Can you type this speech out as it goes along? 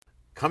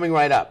Coming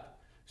right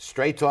up,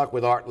 Straight Talk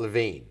with Art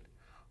Levine.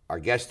 Our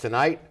guest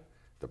tonight,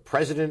 the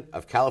president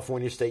of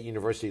California State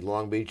University,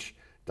 Long Beach,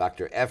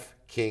 Dr. F.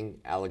 King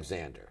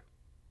Alexander.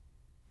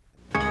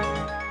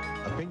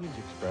 Opinions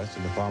expressed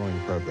in the following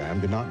program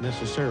do not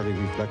necessarily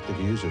reflect the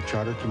views of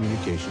Charter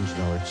Communications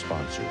nor its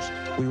sponsors.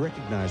 We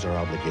recognize our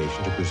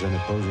obligation to present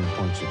opposing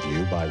points of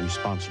view by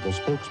responsible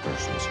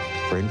spokespersons.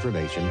 For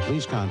information,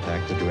 please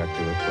contact the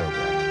director of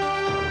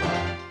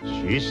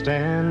program. She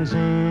stands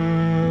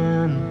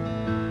in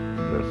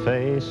the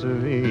face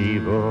of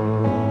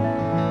evil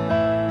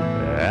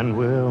and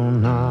will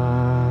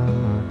not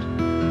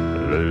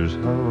lose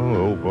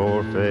hope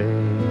or faith.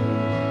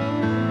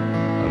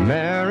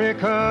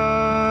 America,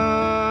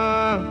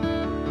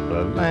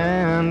 the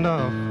land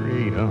of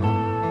freedom,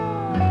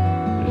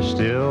 is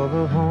still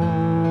the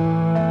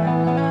home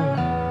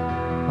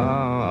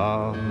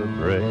of the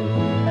brave.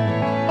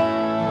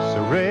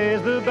 So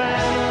raise the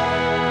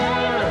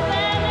banner,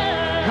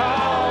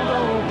 called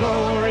Old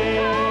Glory.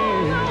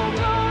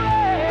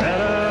 Let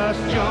us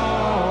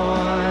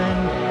join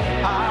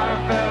our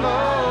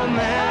fellow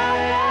man.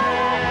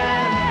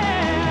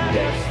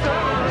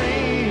 History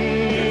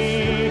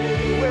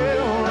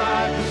will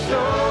write the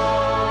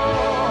story.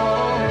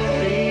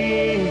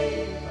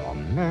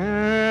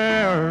 America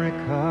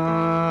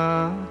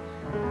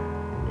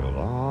will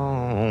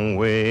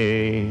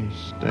always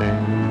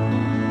stand.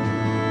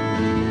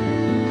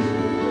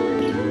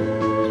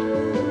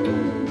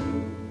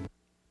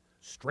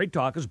 Straight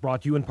Talk is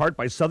brought to you in part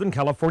by Southern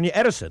California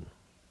Edison.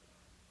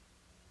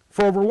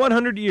 For over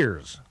 100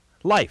 years,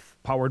 life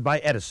powered by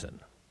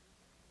Edison.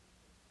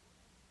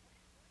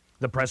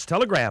 The Press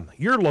Telegram,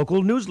 your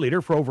local news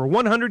leader for over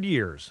 100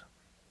 years.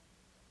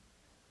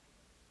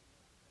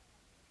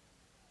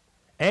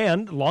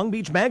 And Long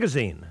Beach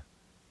Magazine.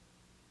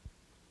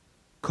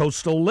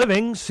 Coastal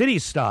Living, City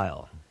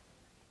Style.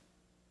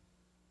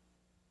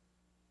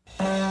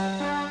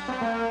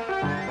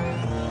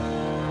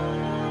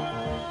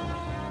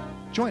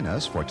 Join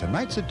us for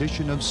tonight's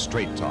edition of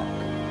Straight Talk.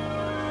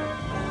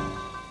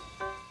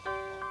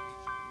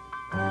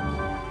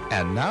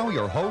 And now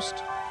your host,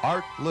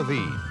 Art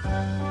Levine.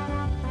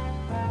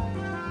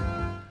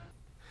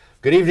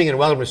 Good evening and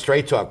welcome to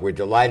Straight Talk. We're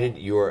delighted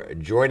you're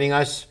joining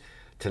us.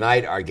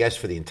 Tonight, our guest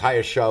for the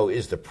entire show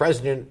is the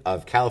president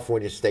of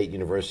California State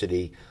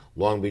University,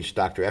 Long Beach,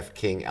 Dr. F.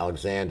 King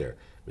Alexander.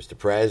 Mr.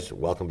 Prez,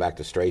 welcome back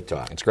to Straight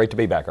Talk. It's great to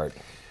be back, Art.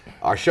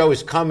 Our show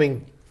is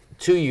coming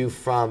to you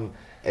from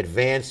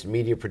Advanced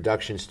Media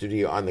Production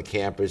Studio on the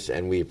campus,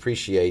 and we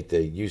appreciate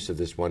the use of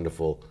this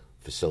wonderful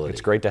facility.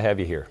 It's great to have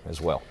you here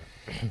as well.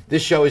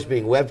 This show is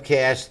being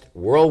webcast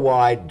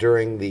worldwide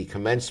during the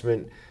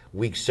commencement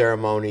week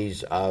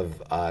ceremonies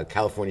of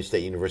California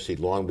State University,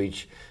 Long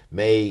Beach,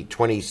 May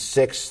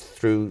 26th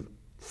through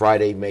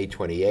Friday, May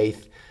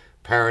 28th.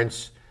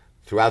 Parents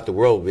throughout the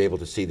world will be able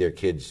to see their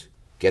kids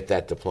get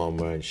that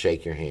diploma and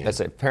shake your hand. That's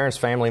it. Parents,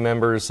 family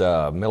members,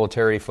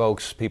 military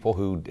folks, people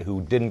who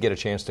didn't get a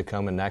chance to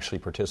come and actually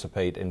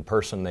participate in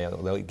person,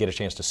 they'll get a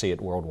chance to see it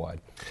worldwide.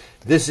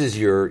 This is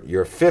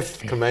your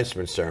fifth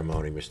commencement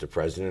ceremony, Mr.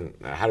 President.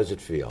 How does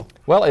it feel?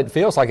 Well, it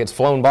feels like it's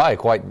flown by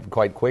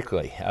quite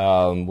quickly.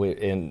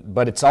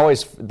 But it's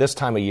always, this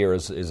time of year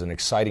is an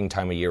exciting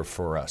time of year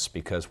for us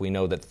because we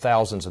know that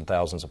thousands and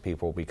thousands of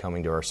people will be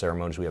coming to our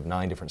ceremonies. We have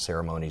 9 different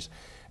ceremonies.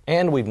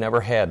 And we've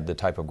never had the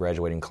type of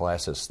graduating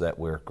classes that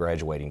we're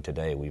graduating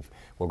today.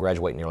 We'll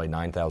graduate nearly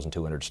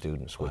 9,200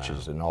 students, which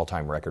is an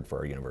all-time record for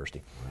our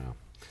university. Wow.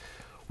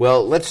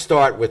 Well, let's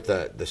start with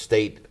the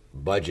state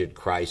budget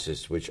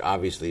crisis, which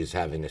obviously is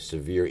having a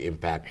severe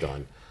impact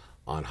on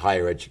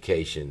higher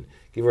education.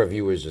 Give our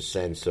viewers a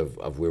sense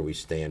of where we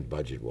stand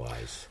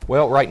budget-wise.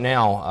 Well, right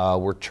now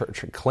we're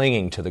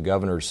clinging to the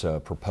governor's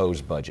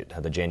proposed budget,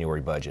 the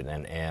January budget,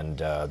 and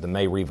the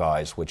May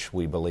revise, which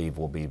we believe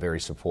will be very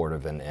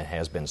supportive and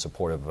has been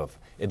supportive of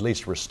at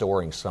least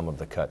restoring some of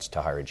the cuts to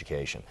higher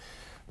education.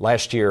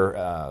 Last year,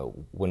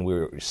 when we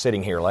were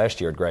sitting here last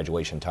year at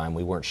graduation time,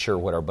 we weren't sure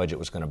what our budget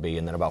was going to be,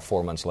 and then about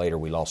 4 months later,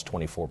 we lost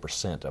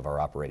 24% of our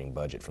operating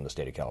budget from the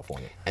state of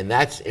California. And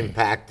that's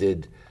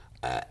impacted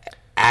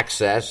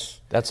access.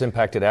 That's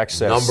impacted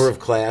access. Number of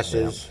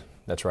classes. Yeah,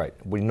 that's right.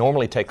 We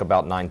normally take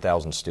about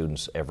 9,000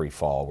 students every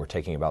fall. We're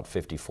taking about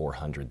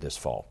 5,400 this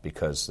fall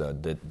because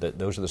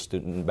those are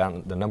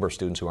the number of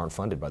students who aren't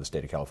funded by the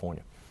state of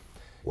California.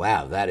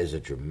 Wow, that is a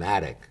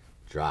dramatic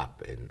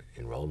drop in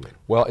enrollment.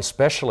 Well,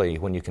 especially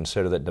when you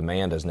consider that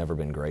demand has never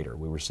been greater.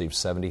 We received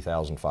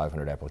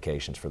 70,500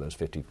 applications for those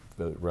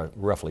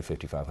roughly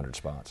 5,500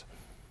 spots.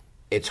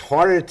 It's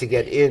harder to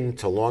get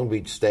into Long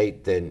Beach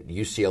State than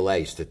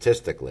UCLA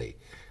statistically.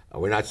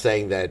 We're not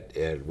saying that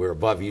we're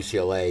above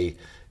UCLA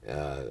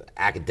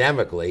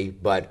academically,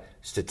 but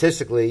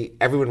statistically,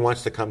 everyone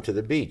wants to come to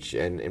the beach,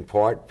 and in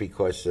part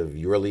because of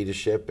your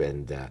leadership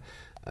and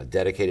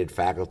dedicated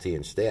faculty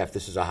and staff.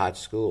 This is a hot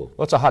school.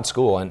 Well, it's a hot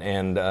school,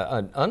 and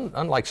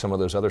unlike some of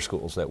those other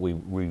schools that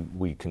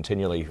we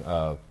continually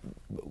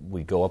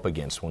we go up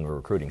against when we're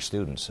recruiting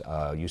students,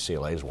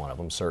 UCLA is one of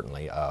them,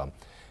 certainly.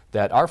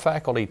 that our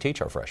faculty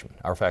teach our freshmen.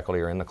 Our faculty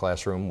are in the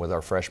classroom with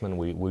our freshmen.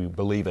 We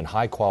believe in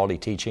high-quality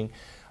teaching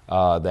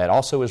that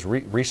also is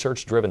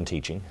research-driven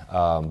teaching,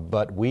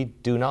 but we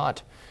do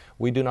not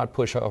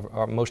push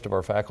most of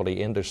our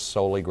faculty into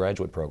solely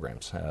graduate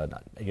programs.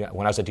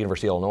 When I was at the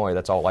University of Illinois,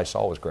 that's all I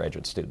saw was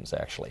graduate students,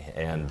 actually,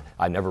 and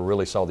I never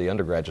really saw the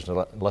undergraduates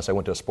unless I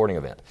went to a sporting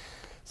event.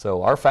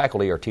 So our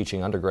faculty are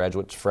teaching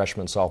undergraduates,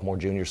 freshmen, sophomore,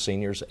 juniors,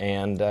 seniors,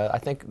 and I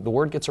think the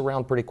word gets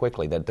around pretty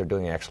quickly that they're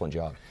doing an excellent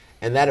job.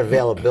 And that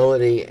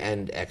availability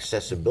and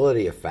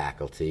accessibility of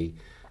faculty,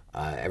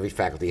 every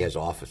faculty has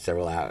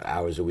several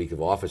hours a week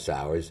of office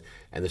hours,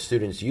 and the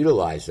students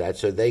utilize that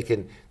so they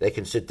can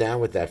sit down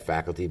with that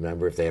faculty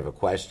member if they have a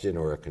question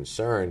or a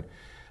concern.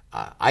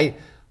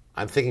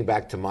 I'm thinking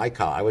back to my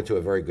college. I went to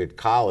a very good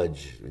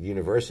college,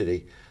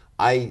 university.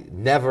 I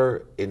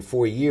never, in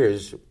 4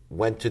 years,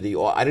 went to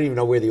I didn't even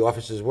know where the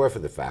offices were for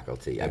the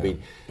faculty. Yeah. I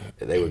mean,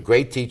 they were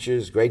great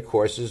teachers, great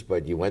courses,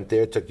 but you went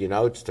there, took your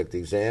notes, took the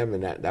exam,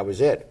 and that was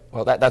it.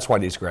 Well, that's why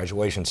these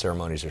graduation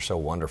ceremonies are so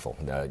wonderful.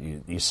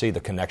 You see the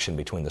connection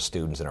between the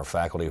students and our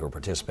faculty who are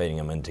participating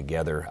in them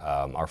together.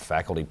 Our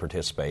faculty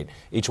participate.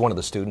 Each one of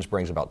the students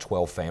brings about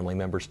 12 family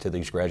members to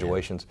these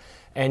graduations,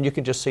 and you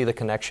can just see the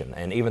connection.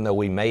 And even though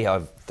we may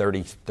have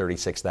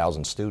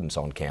 36,000 students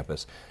on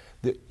campus,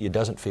 it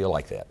doesn't feel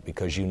like that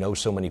because you know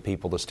so many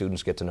people. The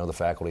students get to know the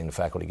faculty, and the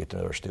faculty get to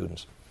know their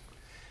students.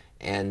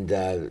 And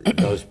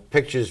those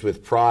pictures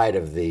with pride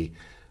of the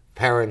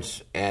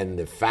parents and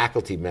the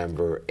faculty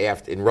member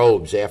in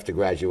robes after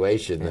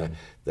graduation,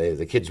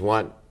 the kids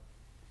want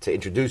to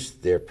introduce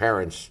their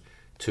parents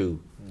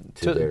to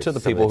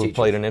the people who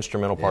played an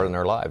instrumental part in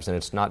their lives. And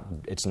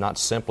it's not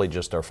simply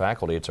just our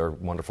faculty; it's our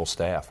wonderful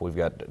staff. We've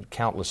got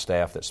countless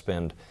staff that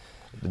spend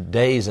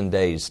days and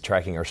days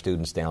tracking our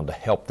students down to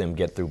help them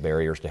get through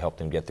barriers, to help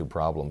them get through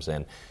problems.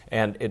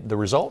 The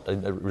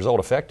result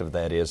effect of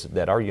that is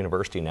that our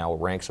university now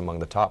ranks among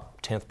the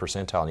top 10th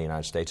percentile in the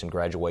United States in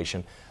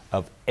graduation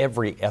of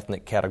every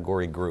ethnic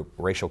category group,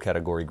 racial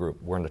category group.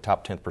 We're in the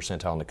top 10th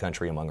percentile in the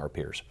country among our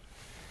peers.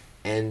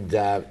 And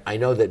I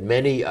know that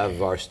many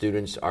of our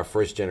students are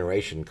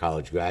first-generation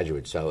college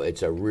graduates, so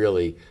it's a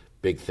really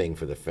big thing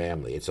for the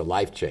family. It's a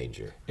life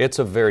changer. It's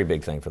a very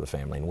big thing for the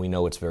family, and we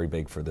know it's very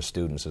big for the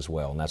students as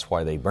well, and that's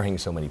why they bring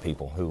so many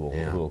people who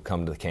will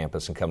come to the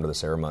campus and come to the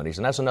ceremonies.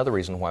 And that's another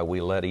reason why we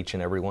let each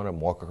and every one of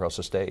them walk across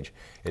the stage.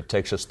 It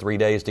takes us 3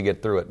 days to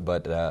get through it,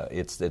 but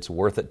it's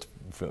worth it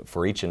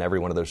for each and every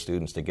one of those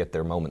students to get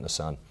their moment in the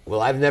sun.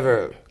 Well, I've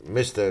never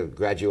missed a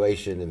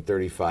graduation in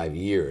 35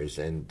 years,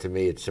 and to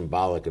me it's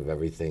symbolic of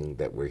everything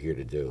that we're here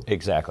to do.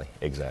 Exactly.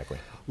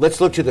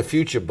 Let's look to the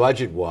future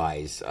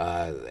budget-wise.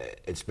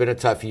 It's been a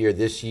tough year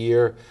this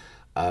year.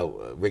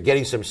 We're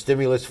getting some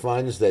stimulus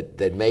funds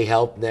that may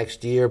help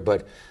next year,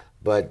 but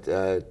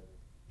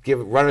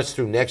run us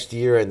through next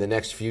year and the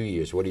next few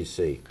years. What do you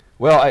see?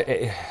 Well,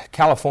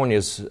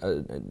 California's,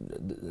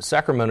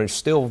 Sacramento is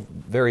still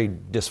very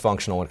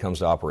dysfunctional when it comes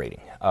to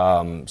operating.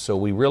 So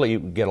we really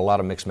get a lot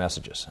of mixed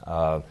messages.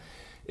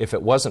 If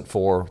it wasn't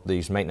for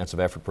these maintenance of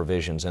effort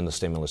provisions in the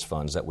stimulus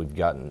funds that we've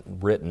gotten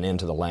written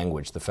into the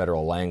language, the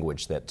federal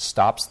language that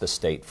stops the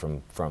state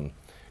from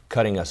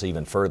cutting us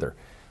even further,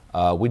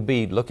 we'd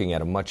be looking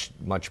at a much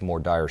more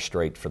dire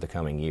strait for the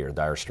coming year,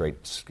 dire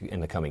straits in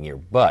the coming year.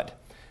 But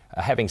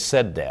having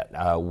said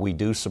that, we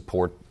do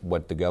support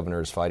what the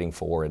governor is fighting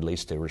for, at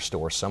least to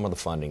restore some of the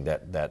funding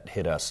that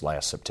hit us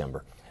last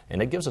September.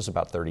 And it gives us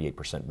about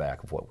 38%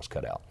 back of what was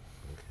cut out.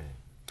 Okay.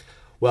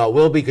 Well,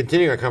 we'll be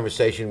continuing our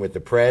conversation with the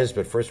Prez,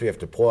 but first we have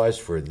to pause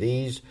for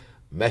these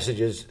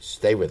messages.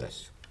 Stay with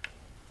us.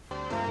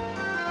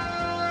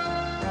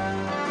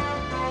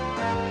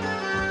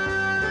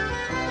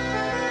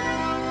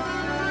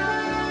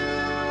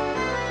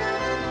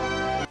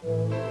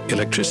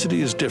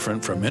 Electricity is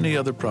different from any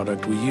other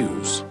product we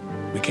use.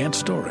 We can't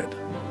store it.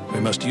 We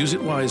must use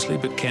it wisely,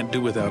 but can't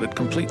do without it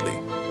completely.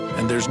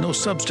 And there's no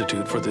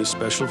substitute for this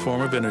special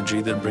form of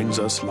energy that brings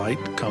us light,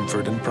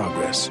 comfort, and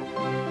progress.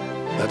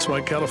 That's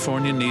why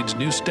California needs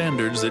new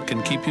standards that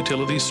can keep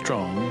utilities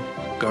strong,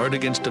 guard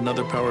against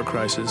another power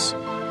crisis,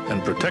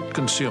 and protect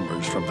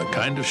consumers from the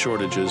kind of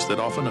shortages that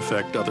often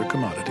affect other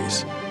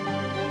commodities.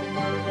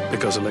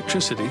 Because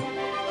electricity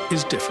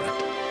is different.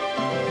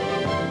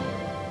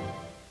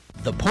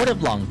 The Port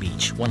of Long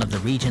Beach, one of the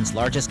region's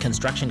largest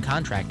construction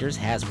contractors,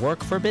 has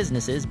work for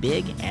businesses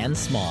big and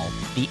small.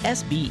 The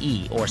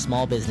SBE, or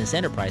Small Business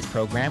Enterprise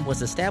Program,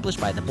 was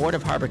established by the Board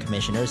of Harbor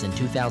Commissioners in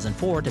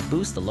 2004 to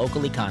boost the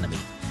local economy.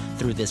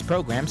 Through this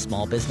program,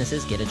 small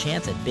businesses get a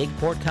chance at big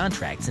port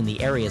contracts in the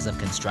areas of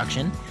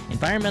construction,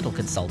 environmental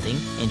consulting,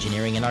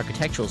 engineering and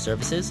architectural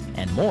services,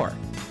 and more.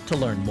 To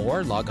learn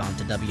more, log on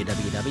to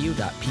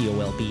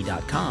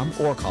www.polb.com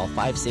or call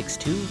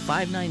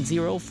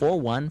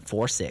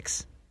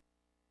 562-590-4146.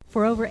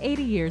 For over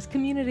 80 years,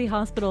 Community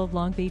Hospital of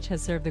Long Beach has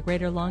served the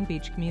greater Long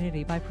Beach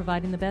community by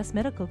providing the best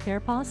medical care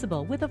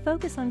possible with a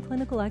focus on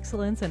clinical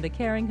excellence and a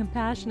caring,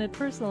 compassionate,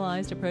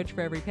 personalized approach for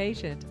every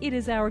patient. It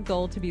is our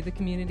goal to be the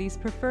community's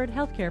preferred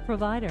healthcare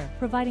provider,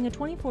 providing a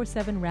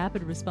 24/7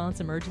 rapid response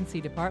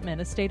emergency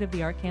department, a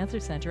state-of-the-art cancer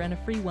center, and a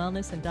free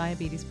wellness and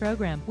diabetes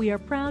program. We are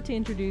proud to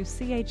introduce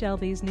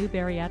CHLB's new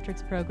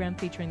bariatrics program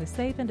featuring the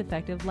safe and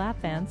effective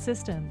lap band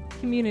system.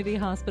 Community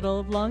Hospital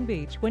of Long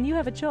Beach. When you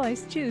have a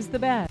choice, choose the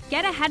best.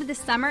 Get ahead of the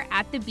summer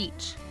at the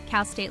beach.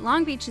 Cal State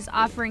Long Beach is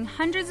offering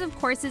hundreds of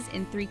courses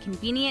in 3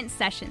 convenient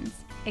sessions.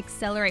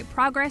 Accelerate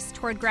progress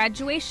toward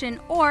graduation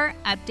or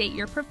update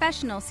your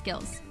professional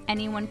skills.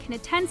 Anyone can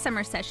attend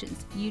summer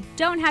sessions. You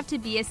don't have to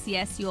be a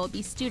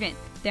CSULB student.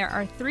 There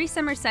are 3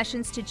 summer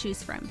sessions to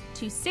choose from,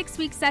 2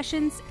 6-week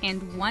sessions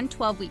and 1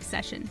 12-week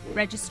session.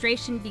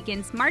 Registration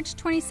begins March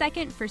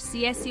 22nd for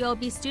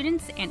CSULB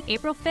students and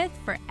April 5th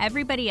for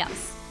everybody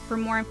else. For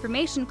more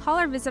information, call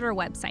or visit our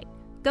website.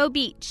 Go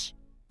Beach!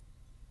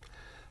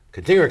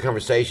 Continue our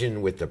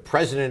conversation with the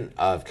president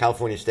of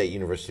California State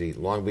University,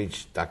 Long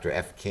Beach, Dr.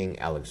 F. King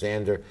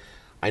Alexander.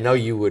 I know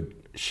you would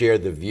share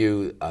the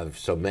view of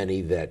so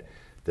many that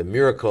the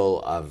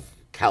miracle of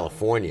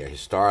California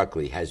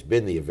historically has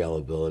been the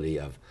availability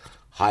of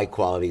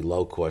high-quality,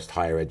 low-cost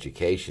higher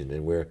education,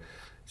 and where the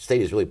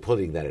state is really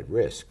putting that at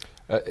risk.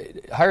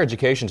 Higher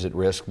education is at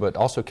risk, but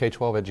also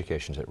K-12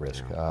 education is at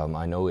risk.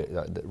 I know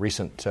the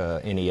recent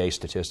NEA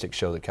statistics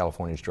show that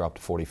California's dropped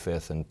to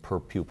 45th in per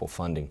pupil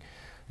funding.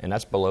 And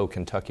that's below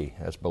Kentucky,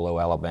 that's below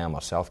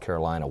Alabama, South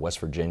Carolina, West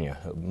Virginia,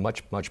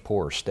 much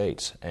poorer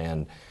states.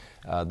 And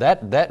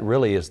that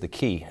really is the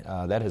key.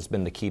 That has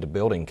been the key to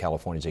building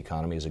California's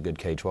economy, is a good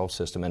K-12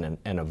 system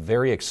and a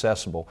very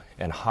accessible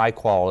and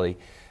high-quality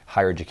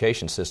higher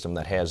education system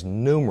that has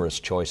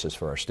numerous choices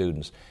for our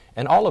students.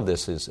 And all of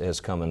this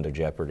has come under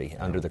jeopardy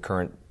under the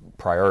current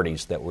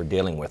priorities that we're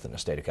dealing with in the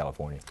state of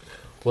California.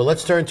 Well,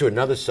 let's turn to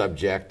another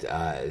subject.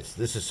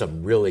 This is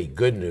some really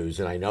good news,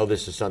 and I know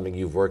this is something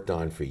you've worked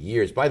on for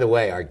years. By the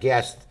way, our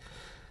guest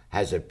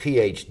has a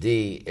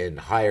PhD in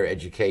higher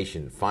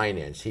education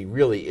finance. He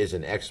really is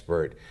an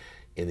expert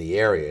in the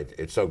area.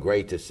 It's so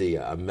great to see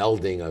a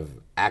melding of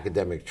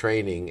academic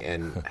training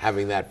and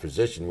having that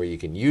position where you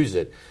can use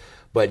it.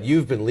 But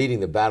you've been leading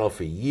the battle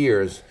for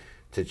years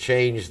to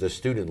change the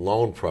student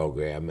loan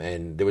program,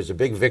 and there was a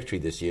big victory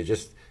this year.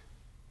 Just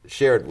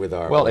share it with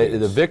our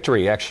audience. The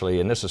victory actually,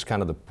 and this is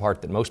kind of the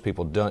part that most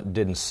people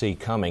didn't see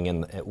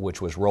coming,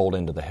 which was rolled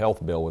into the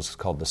health bill, was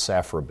called the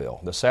SAFRA bill.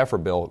 The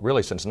SAFRA bill,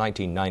 really since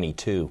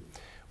 1992,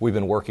 we've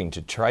been working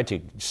to try to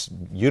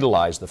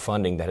utilize the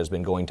funding that has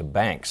been going to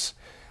banks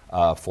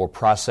for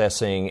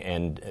processing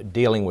and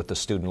dealing with the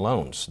student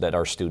loans that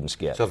our students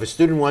get. So if a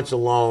student wants a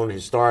loan,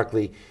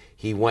 historically,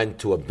 he went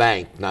to a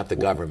bank, not the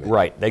government.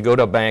 Right. They go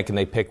to a bank and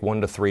they pick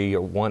 1 to 3,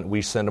 or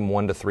we send them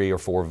 1 to 3 or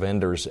 4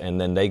 vendors, and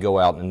then they go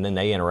out and then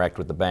they interact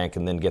with the bank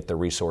and then get the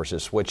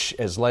resources, which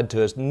has led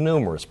to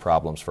numerous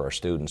problems for our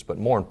students. But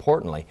more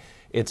importantly,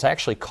 it's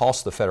actually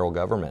cost the federal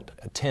government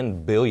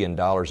 $10 billion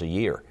a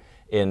year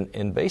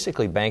in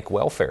basically bank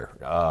welfare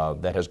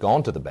that has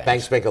gone to the banks.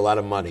 Banks make a lot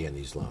of money on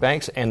these loans.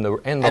 Banks and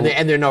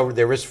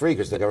they're risk free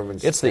because the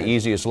government's. It's the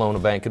easiest loan a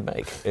bank could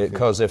make,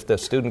 because if the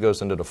student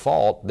goes into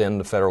default, then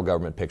the federal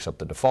government picks up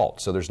the default.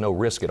 So there's no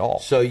risk at all.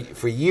 So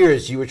for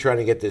years you were trying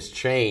to get this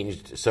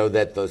changed so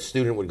that the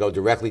student would go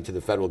directly to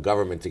the federal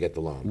government to get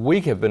the loan.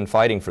 We have been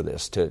fighting for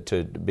this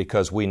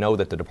because we know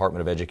that the Department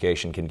of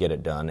Education can get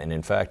it done, and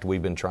in fact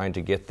we've been trying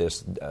to get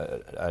this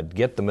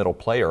get the middle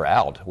player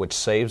out, which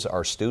saves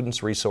our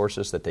students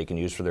resources that they can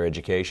use for their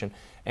education,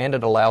 and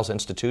it allows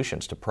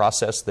institutions to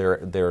process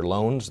their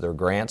loans, their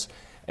grants,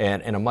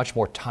 and in a much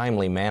more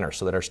timely manner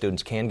so that our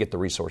students can get the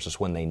resources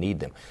when they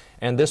need them.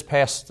 And this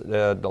past,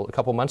 a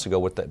couple months ago,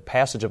 with the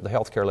passage of the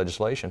health care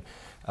legislation,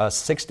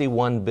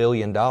 $61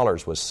 billion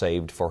was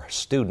saved for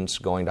students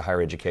going to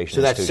higher education.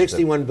 So that's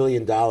 $61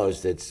 billion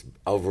that's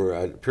over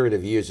a period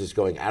of years is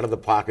going out of the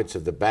pockets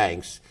of the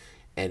banks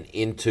and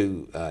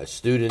into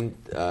student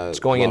It's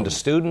going loans. into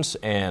students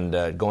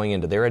and going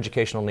into their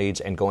educational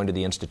needs and going to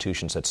the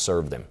institutions that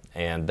serve them.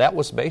 And that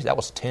was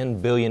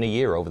 $10 billion a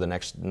year over the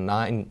next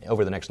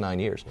 9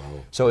 years. Wow.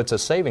 So it's a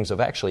savings of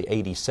actually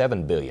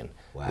 $87 billion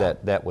Wow.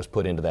 that was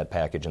put into that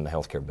package in the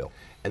health care bill.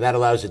 And that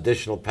allows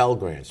additional Pell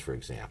Grants, for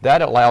example.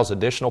 That allows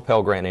additional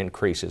Pell Grant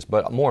increases,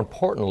 but more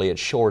importantly, it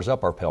shores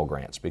up our Pell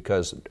Grants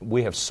because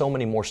we have so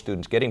many more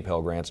students getting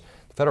Pell Grants.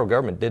 The federal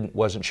government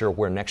wasn't sure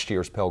where next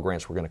year's Pell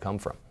Grants were going to come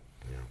from.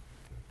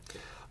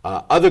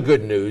 Other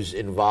good news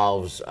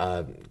involves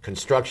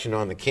construction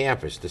on the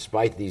campus.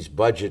 Despite these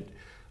budget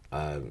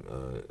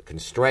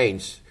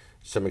constraints,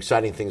 some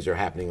exciting things are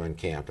happening on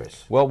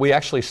campus. Well, we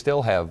actually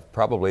still have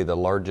probably the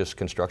largest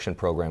construction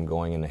program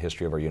going in the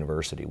history of our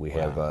university. We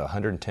have a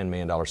 $110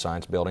 million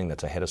science building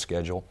that's ahead of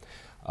schedule.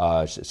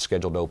 It's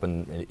scheduled to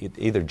open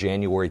either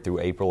January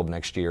through April of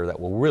next year. That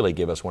will really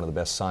give us one of the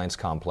best science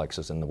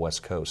complexes in the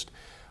West Coast.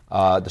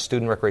 The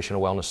Student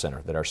Recreational Wellness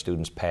Center that our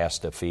students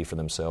passed a fee for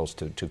themselves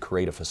to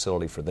create a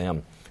facility for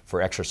them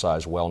for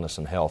exercise, wellness,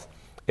 and health.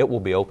 It will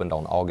be opened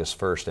on August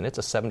 1st, and it's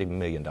a $70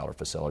 million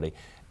facility.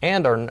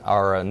 And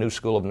our new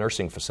School of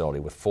Nursing facility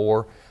with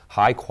 4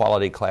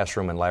 high-quality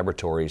classroom and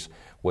laboratories,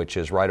 which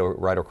is right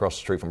across the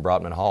street from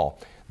Brotman Hall.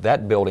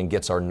 That building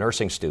gets our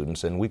nursing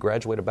students, and we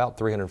graduate about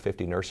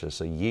 350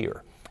 nurses a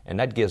year. And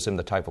that gives them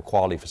the type of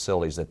quality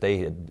facilities that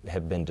they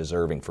have been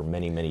deserving for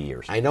many, many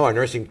years. I know our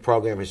nursing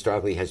program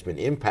historically has been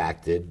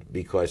impacted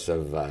because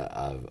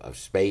of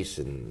space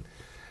and.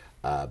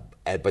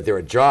 But there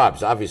are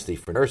jobs, obviously,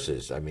 for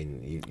nurses. I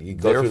mean, you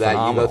go through that.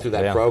 You go through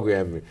that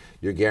program,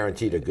 you're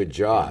guaranteed a good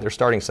job. Their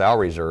starting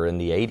salaries are in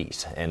the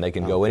 80s, and they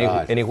can go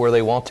anywhere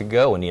they want to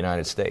go in the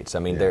United States. I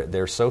mean,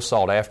 they're so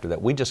sought after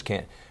that we just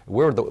can't.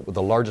 We're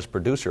the largest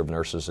producer of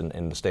nurses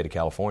in the state of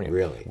California.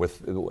 Really,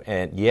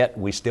 and yet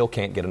we still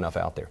can't get enough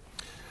out there.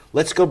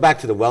 Let's go back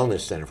to the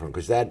Wellness Center for them,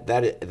 because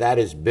that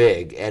is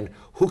big. And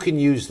who can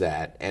use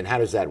that, and how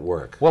does that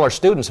work? Well, our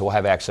students will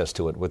have access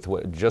to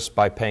it just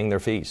by paying their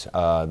fees,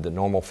 the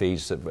normal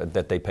fees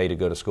that they pay to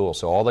go to school.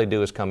 So all they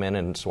do is come in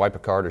and swipe a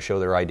card or show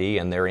their ID,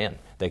 and they're in.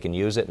 They can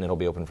use it, and it'll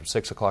be open from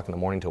 6 o'clock in the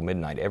morning till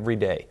midnight every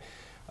day.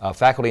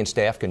 Faculty and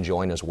staff can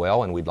join as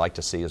well, and we'd like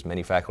to see as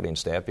many faculty and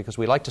staff because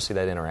we like to see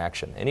that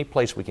interaction. Any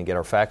place we can get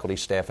our faculty,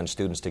 staff, and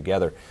students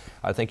together,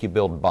 I think you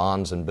build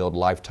bonds and build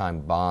lifetime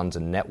bonds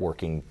and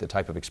networking, the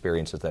type of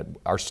experiences that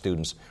our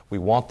students, we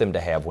want them to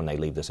have when they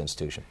leave this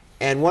institution.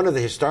 And one of the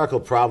historical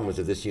problems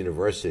of this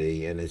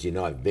university, and as you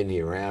know, I've been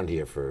around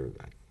here for,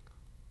 I'm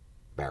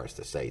embarrassed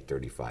to say,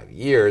 35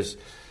 years,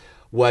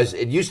 was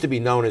it used to be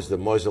known as the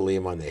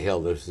Mausoleum on the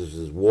Hill. There was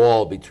this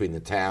wall between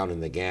the town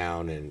and the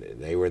gown, and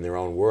they were in their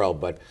own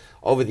world. But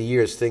over the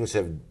years, things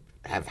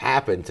have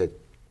happened to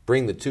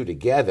bring the two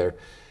together,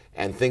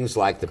 and things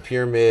like the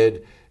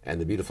Pyramid and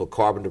the beautiful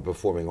Carpenter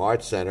Performing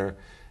Arts Center,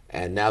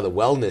 and now the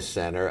Wellness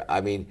Center.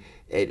 I mean,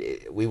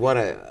 we want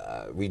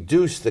to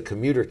reduce the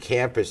commuter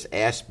campus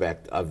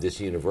aspect of this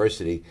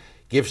university,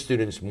 give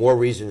students more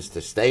reasons to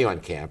stay on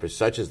campus,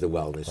 such as the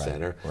Wellness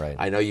Center. Right.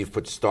 I know you've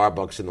put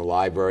Starbucks in the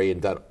library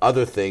and done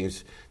other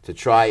things to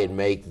try and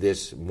make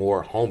this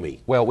more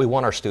homey. Well, we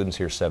want our students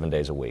here 7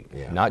 days a week,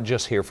 not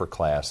just here for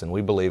class. And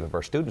we believe if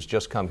our students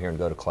just come here and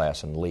go to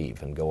class and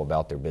leave and go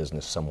about their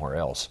business somewhere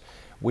else,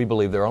 we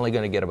believe they're only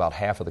going to get about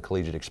half of the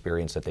collegiate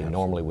experience that they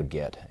normally would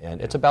get. And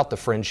it's about the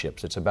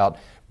friendships. It's about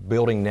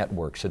building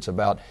networks. It's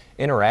about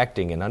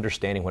interacting and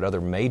understanding what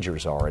other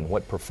majors are and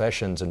what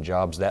professions and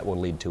jobs that will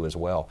lead to as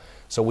well.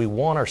 So we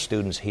want our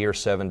students here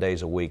 7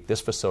 days a week.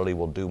 This facility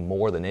will do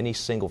more than any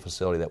single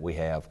facility that we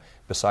have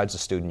besides the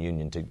student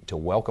union to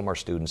welcome our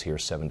students here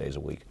 7 days a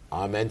week.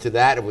 Amen to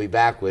that, and we'll be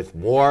back with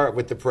more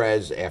with the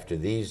Prez after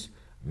these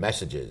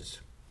messages.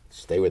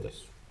 Stay with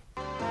us.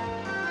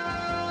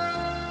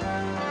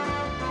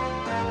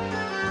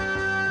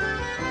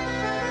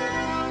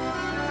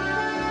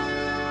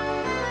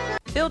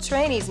 Phil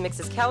Trainees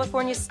mixes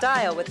California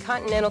style with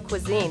continental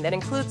cuisine that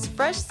includes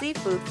fresh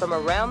seafood from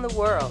around the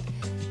world.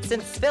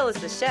 Since Phil is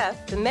the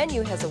chef, the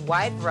menu has a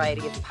wide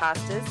variety of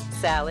pastas,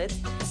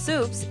 salads,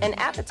 soups, and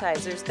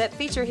appetizers that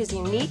feature his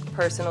unique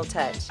personal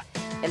touch.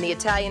 And the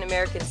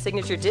Italian-American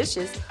signature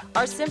dishes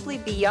are simply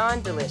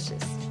beyond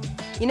delicious.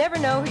 You never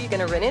know who you're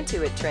going to run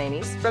into at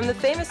Trainees, from the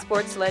famous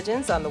sports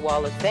legends on the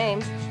Wall of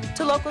Fame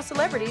to local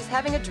celebrities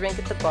having a drink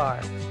at the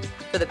bar.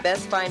 For the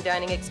best fine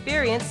dining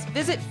experience,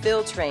 visit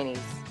Phil Trainees.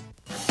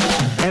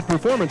 At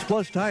Performance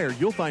Plus Tire,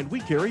 you'll find we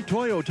carry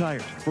Toyo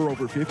tires. For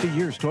over 50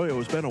 years, Toyo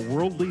has been a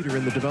world leader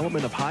in the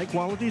development of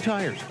high-quality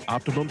tires.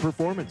 Optimum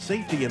performance,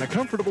 safety, and a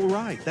comfortable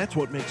ride. That's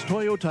what makes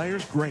Toyo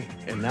tires great.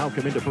 And now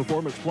come into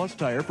Performance Plus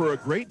Tire for a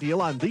great deal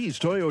on these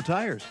Toyo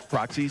tires.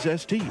 Proxys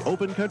ST,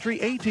 Open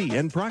Country AT,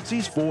 and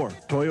Proxys 4.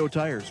 Toyo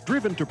tires,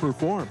 driven to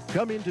perform.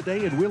 Come in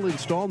today and we'll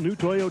install new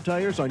Toyo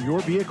tires on your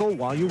vehicle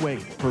while you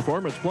wait.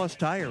 Performance Plus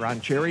Tire on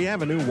Cherry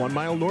Avenue, 1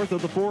 mile north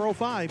of the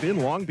 405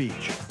 in Long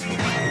Beach.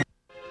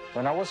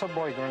 When I was a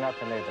boy growing up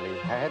in Italy,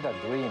 I had a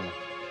dream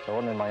to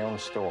own my own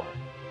store.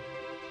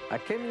 I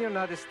came to the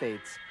United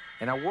States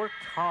and I worked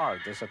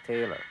hard as a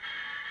tailor.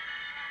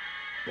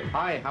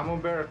 Hi, I'm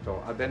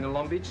Umberto. I've been in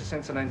Long Beach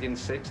since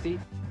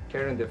 1960,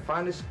 carrying the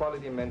finest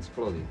quality men's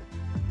clothing.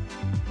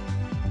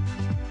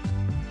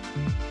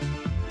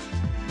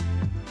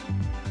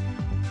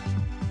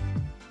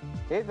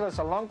 Italy's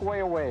a long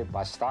way away,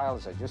 but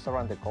styles are just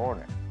around the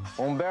corner.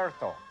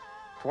 Umberto,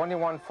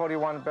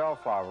 2141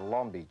 Bellflower,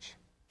 Long Beach.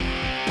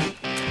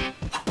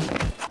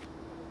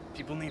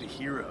 People need a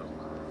hero.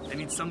 They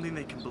need something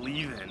they can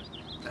believe in.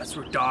 That's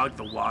where Dog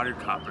the Water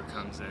Copper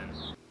comes in.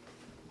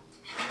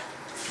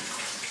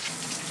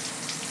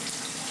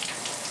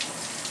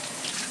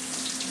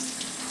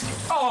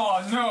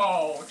 Oh,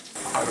 no!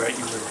 All right,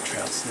 you little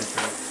trail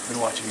sniffer. I've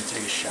been watching you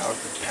take a shower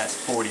for the past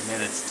 40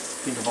 minutes.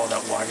 Think of all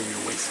that water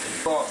you're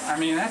wasting. Well, I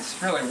mean,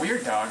 that's really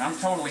weird, Dog. I'm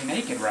totally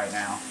naked right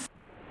now.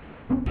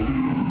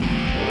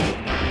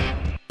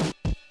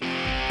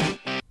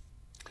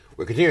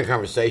 We're continuing a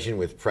conversation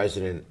with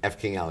President F.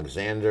 King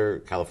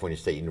Alexander, California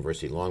State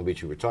University, Long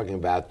Beach. We were talking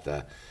about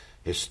the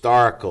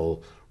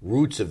historical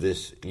roots of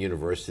this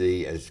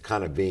university as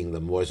kind of being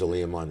the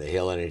mausoleum on the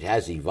hill, and it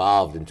has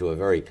evolved into a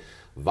very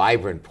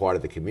vibrant part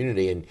of the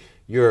community. And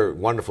your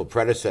wonderful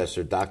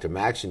predecessor, Dr.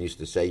 Maxson, used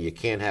to say you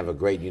can't have a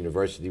great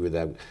university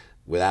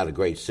without a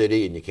great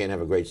city, and you can't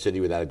have a great city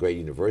without a great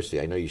university.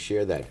 I know you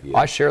share that view.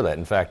 I share that.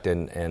 In fact,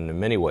 in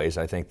many ways,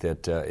 I think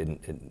that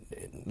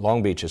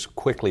Long Beach is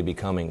quickly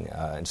becoming,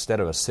 instead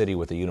of a city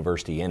with a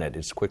university in it,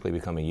 it's quickly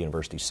becoming a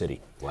university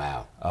city.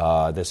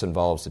 Wow. This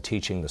involves the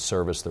teaching, the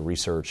service, the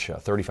research.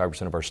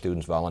 35% of our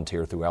students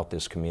volunteer throughout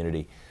this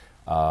community.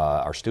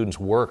 Our students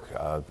work.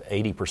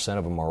 80%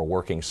 of them are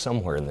working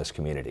somewhere in this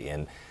community,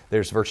 and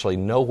there's virtually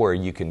nowhere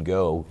you can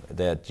go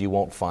that you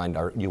won't find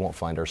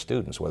our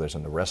students, whether it's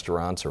in the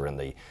restaurants or in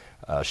the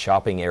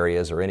shopping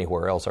areas or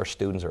anywhere else. Our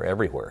students are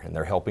everywhere, and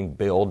they're helping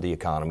build the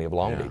economy of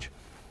Long Beach.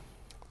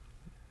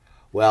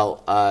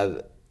 Well,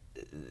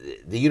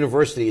 the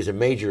university is a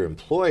major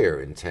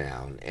employer in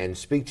town, and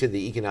speak to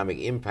the economic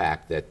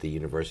impact that the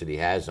university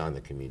has on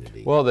the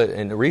community. Well,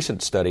 in a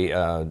recent study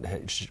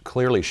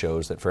clearly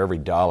shows that for every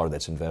dollar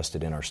that's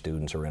invested in our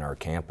students or in our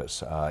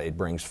campus, it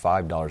brings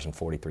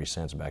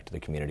 $5.43 back to the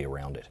community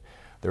around it.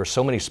 There are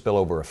so many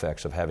spillover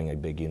effects of having a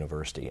big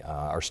university.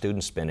 Our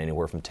students spend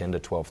anywhere from $10,000 to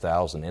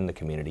 $12,000 in the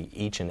community,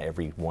 each and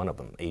every one of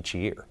them, each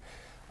year.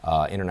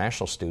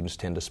 International students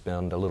tend to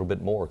spend a little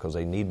bit more because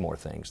they need more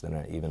things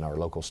than even our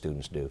local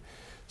students do.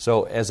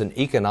 So as an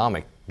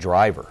economic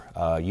driver,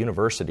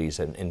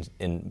 universities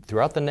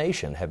throughout the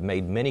nation have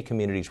made many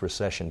communities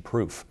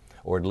recession-proof,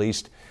 or at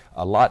least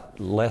a lot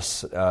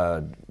less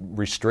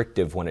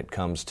restrictive when it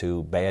comes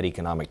to bad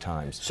economic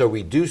times. So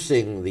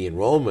reducing the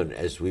enrollment,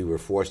 as we were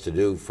forced to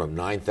do, from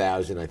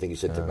 9,000, I think you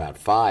said, to about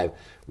 5,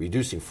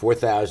 reducing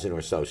 4,000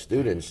 or so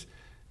students,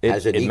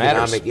 has an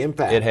economic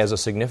impact. It has a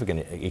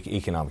significant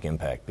economic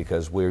impact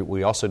because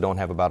we also don't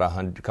have about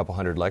a couple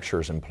hundred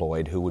lecturers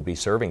employed who would be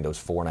serving those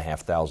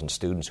 4,500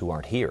 students who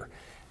aren't here.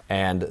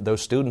 And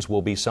those students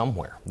will be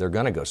somewhere. They're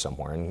going to go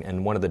somewhere.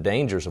 And one of the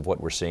dangers of what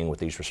we're seeing with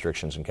these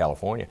restrictions in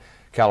California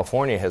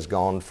has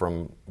gone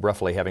from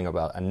roughly having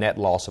about a net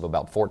loss of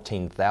about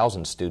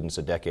 14,000 students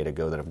a decade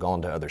ago that have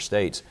gone to other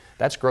states.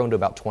 That's grown to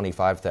about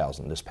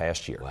 25,000 this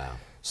past year. Wow.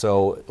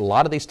 So a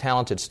lot of these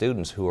talented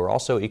students who are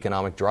also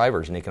economic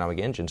drivers and economic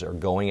engines are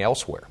going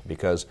elsewhere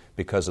because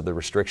of the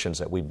restrictions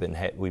that we've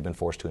been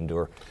forced to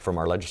endure from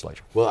our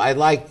legislature. Well, I'd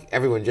like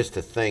everyone just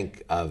to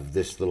think of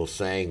this little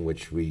saying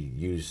which we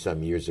used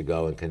some years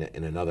ago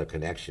in another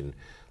connection.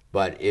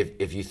 But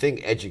if you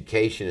think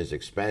education is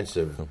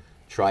expensive,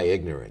 try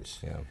ignorance.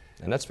 Yeah.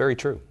 And that's very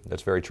true.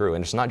 That's very true.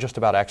 And it's not just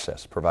about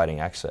access, providing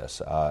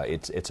access.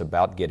 It's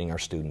about getting our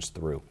students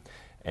through.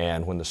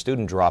 And when a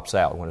student drops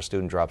out,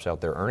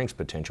 their earnings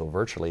potential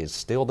virtually is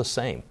still the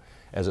same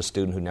as a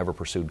student who never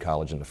pursued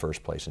college in the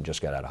first place and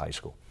just got out of high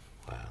school.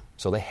 Wow.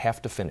 So they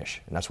have to finish.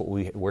 And that's what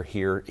we're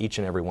here, each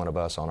and every one of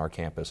us on our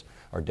campus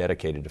are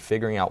dedicated to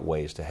figuring out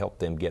ways to help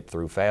them get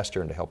through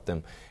faster and to help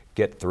them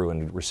get through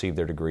and receive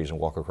their degrees and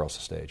walk across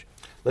the stage.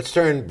 Let's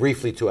turn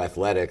briefly to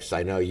athletics.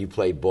 I know you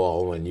played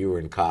ball when you were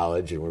in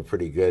college and were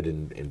pretty good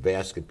in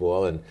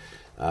basketball, and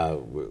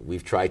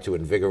we've tried to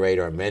invigorate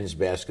our men's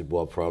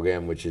basketball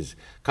program, which is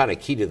kind of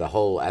key to the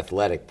whole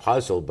athletic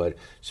puzzle. But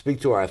speak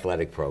to our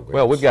athletic program.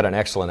 Well, we've got an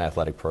excellent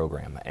athletic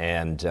program,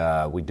 and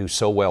we do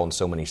so well in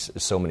so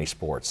many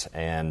sports.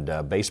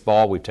 And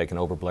baseball, we've taken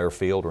over Blair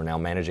Field. We're now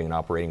managing and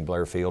operating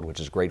Blair Field, which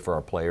is great for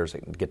our players.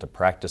 They get to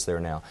practice there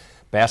now.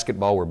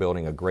 Basketball, we're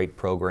building a great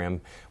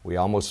program. We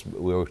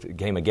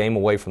came a game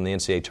away from the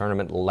NCAA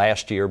tournament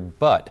last year,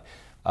 but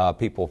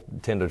people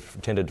tended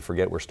to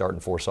forget we're starting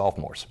 4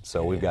 sophomores.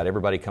 So we've got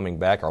everybody coming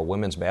back. Our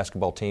women's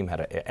basketball team had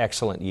an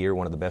excellent year,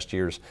 one of the best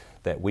years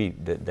that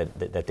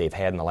they've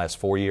had in the last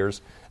 4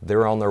 years.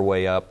 They're on their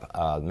way up.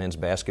 Men's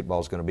basketball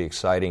is going to be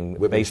exciting.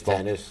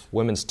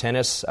 Women's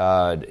tennis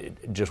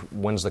just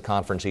wins the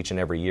conference each and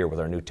every year with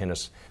our new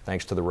tennis,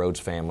 thanks to the Rhodes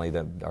family,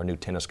 our new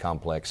tennis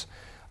complex.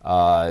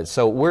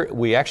 So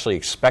we actually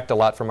expect a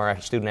lot from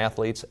our student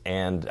athletes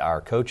and our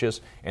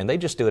coaches, and they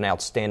just do an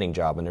outstanding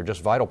job, and they're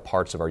just vital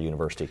parts of our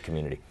university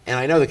community. And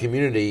I know the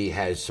community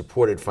has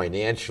supported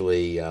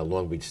financially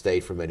Long Beach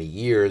State for many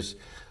years,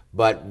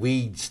 but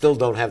we still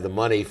don't have the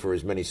money for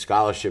as many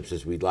scholarships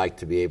as we'd like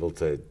to be able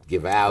to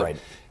give out. Right.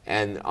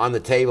 And on the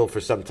table for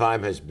some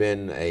time has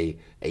been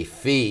a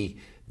fee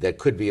that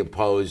could be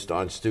imposed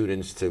on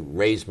students to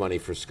raise money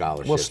for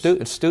scholarships. Well,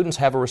 students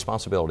have a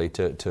responsibility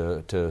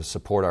to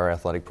support our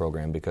athletic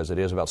program because it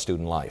is about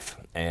student life.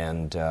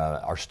 And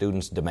our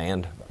students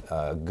demand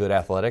good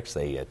athletics.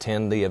 They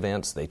attend the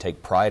events. They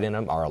take pride in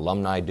them. Our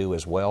alumni do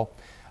as well.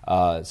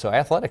 So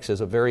athletics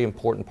is a very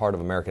important part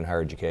of American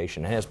higher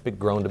education and has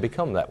grown to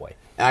become that way.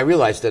 I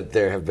realize that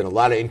there have been a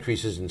lot of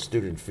increases in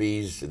student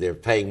fees. They're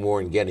paying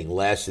more and getting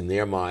less in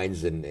their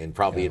minds and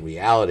probably in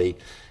reality.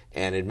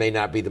 And it may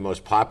not be the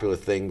most popular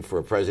thing for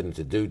a president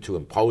to do, to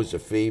impose a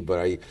fee,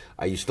 but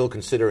are you still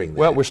considering that?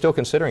 Well, we're still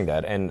considering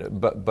that,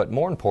 but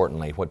more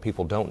importantly, what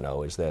people don't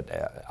know is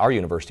that our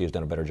university has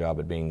done a better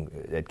job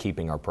at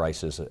keeping our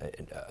prices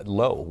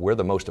low. We're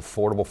the most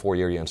affordable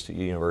four-year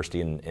university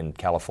in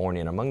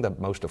California and among the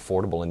most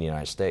affordable in the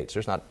United States.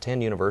 There's not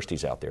 10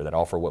 universities out there that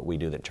offer what we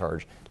do that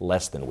charge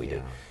less than we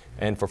do.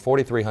 And for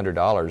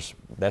 $4,300,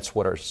 that's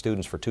what our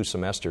students for 2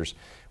 semesters,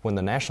 when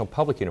the National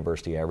Public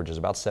University average is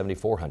about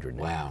 $7,400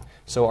 now. Wow.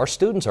 So our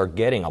students are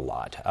getting a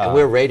lot. And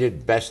we're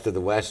rated best of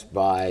the West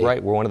by...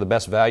 Right, we're one of the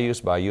best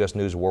values by U.S.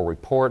 News & World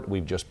Report.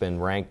 We've just been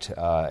ranked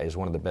as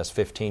one of the best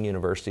 15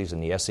 universities in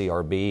the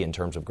SERB in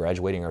terms of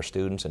graduating our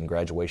students and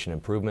graduation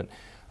improvement.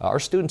 Our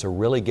students are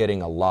really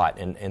getting a lot,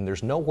 and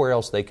there's nowhere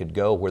else they could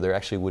go where they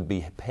actually would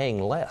be paying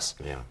less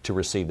to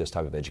receive this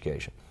type of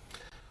education.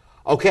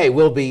 Okay,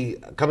 we'll be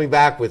coming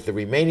back with the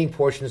remaining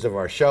portions of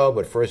our show,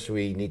 but first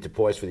we need to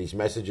pause for these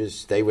messages.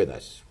 Stay with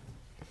us.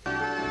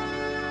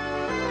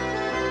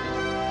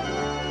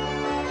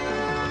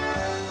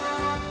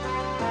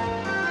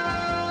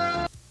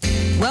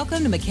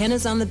 Welcome to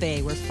McKenna's on the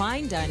Bay, where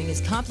fine dining is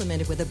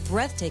complemented with a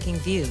breathtaking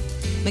view.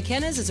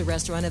 McKenna's is a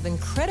restaurant of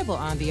incredible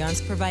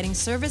ambiance, providing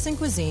service and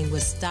cuisine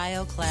with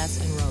style,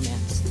 class, and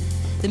romance.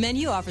 The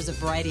menu offers a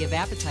variety of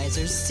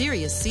appetizers,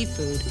 serious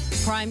seafood,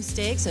 prime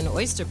steaks, an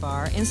oyster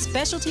bar, and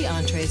specialty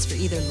entrees for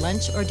either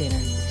lunch or dinner.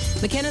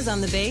 McKenna's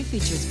on the Bay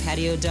features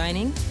patio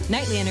dining,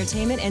 nightly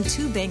entertainment, and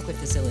 2 banquet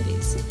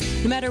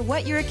facilities. No matter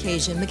what your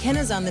occasion,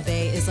 McKenna's on the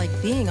Bay is like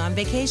being on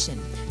vacation.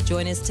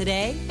 Join us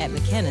today at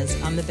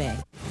McKenna's on the Bay.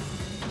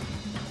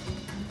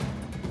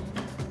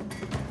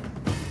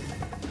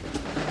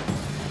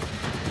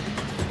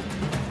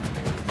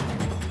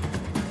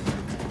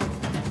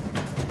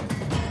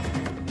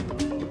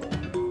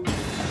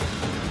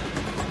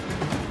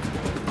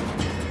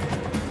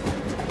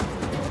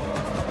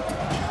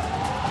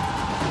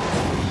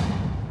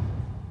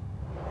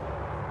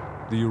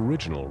 The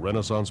original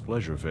Renaissance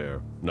Pleasure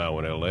Fair, now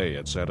in L.A.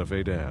 at Santa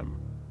Fe Dam.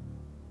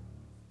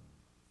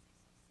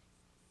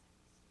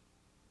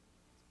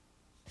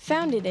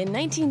 Founded in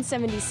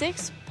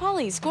 1976,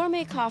 Polly's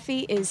Gourmet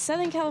Coffee is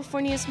Southern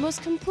California's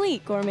most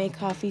complete gourmet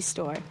coffee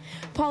store.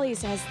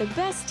 Polly's has the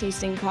best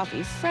tasting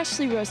coffee,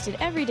 freshly roasted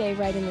every day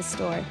right in the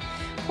store,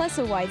 plus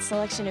a wide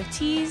selection of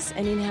teas,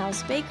 an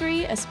in-house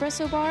bakery,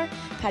 espresso bar,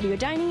 patio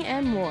dining,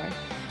 and more.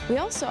 We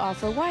also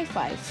offer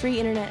Wi-Fi, free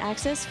internet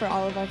access for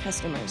all of our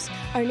customers.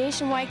 Our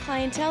nationwide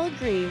clientele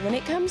agree, when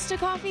it comes to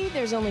coffee,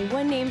 there's only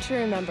one name to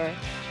remember,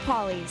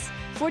 Polly's,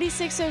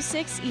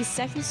 4606 East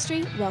 2nd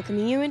Street,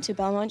 welcoming you into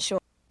Belmont Shore.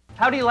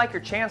 How do you like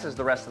your chances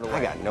the rest of the way?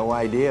 I got no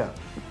idea.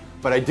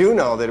 But I do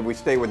know that if we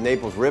stay with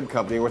Naples Rib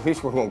Company, at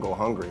least we won't go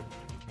hungry.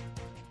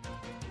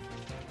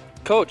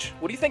 Coach,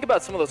 what do you think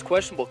about some of those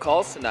questionable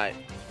calls tonight?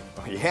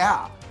 Oh,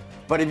 yeah.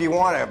 But if you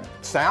want a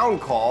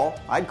sound call,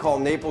 I'd call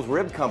Naples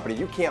Rib Company.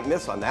 You can't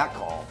miss on that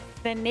call.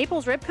 Then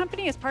Naples Rib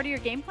Company is part of your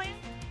game plan?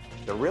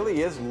 There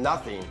really is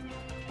nothing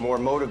more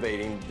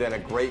motivating than a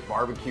great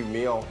barbecue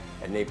meal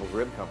at Naples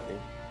Rib Company.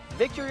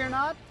 Victory or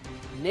not,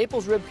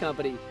 Naples Rib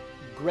Company,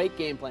 great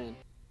game plan.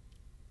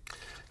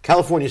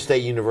 California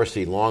State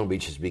University Long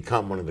Beach has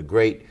become one of the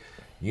great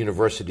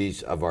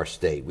universities of our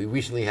state. We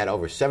recently had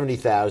over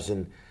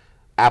 70,000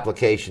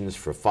 applications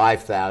for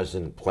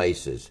 5,000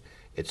 places.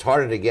 It's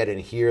harder to get in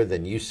here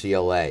than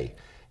UCLA.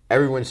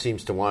 Everyone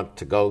seems to want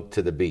to go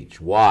to the beach.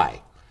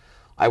 Why?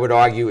 I would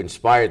argue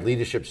inspired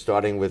leadership,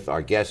 starting with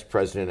our guest,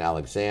 President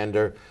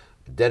Alexander,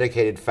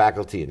 dedicated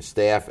faculty and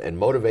staff, and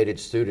motivated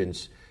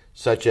students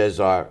such as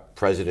our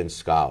president's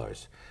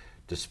scholars.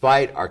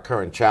 Despite our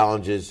current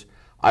challenges,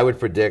 I would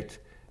predict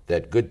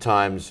that good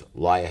times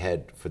lie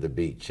ahead for the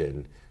beach.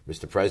 And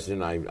Mr.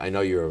 President, I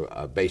know you're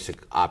a basic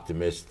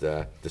optimist.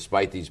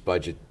 Despite these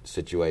budget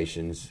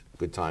situations,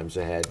 good times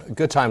ahead?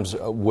 Good times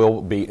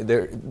will be.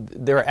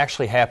 They're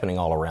actually happening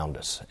all around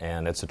us,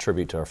 and it's a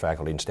tribute to our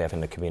faculty and staff in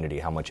the community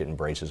how much it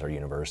embraces our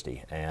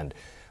university. And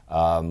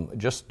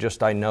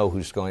just I know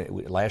who's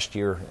going. Last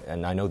year,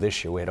 and I know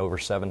this year, we had over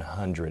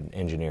 700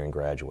 engineering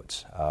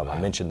graduates. Wow. I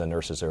mentioned the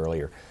nurses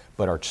earlier,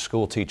 but our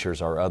school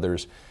teachers, our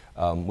others,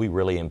 we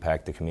really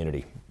impact the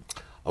community.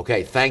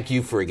 Okay, thank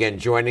you for again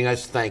joining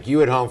us. Thank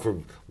you at home for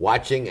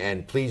watching,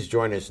 and please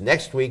join us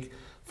next week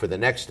for the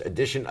next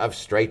edition of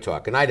Straight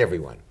Talk. Good night,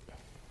 everyone.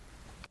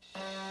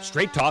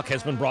 Straight Talk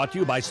has been brought to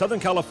you by Southern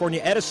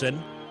California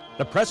Edison,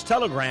 the Press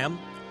Telegram,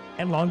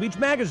 and Long Beach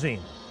Magazine.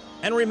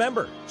 And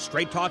remember,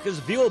 Straight Talk is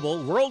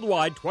viewable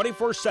worldwide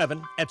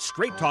 24/7 at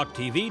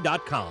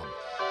straighttalktv.com.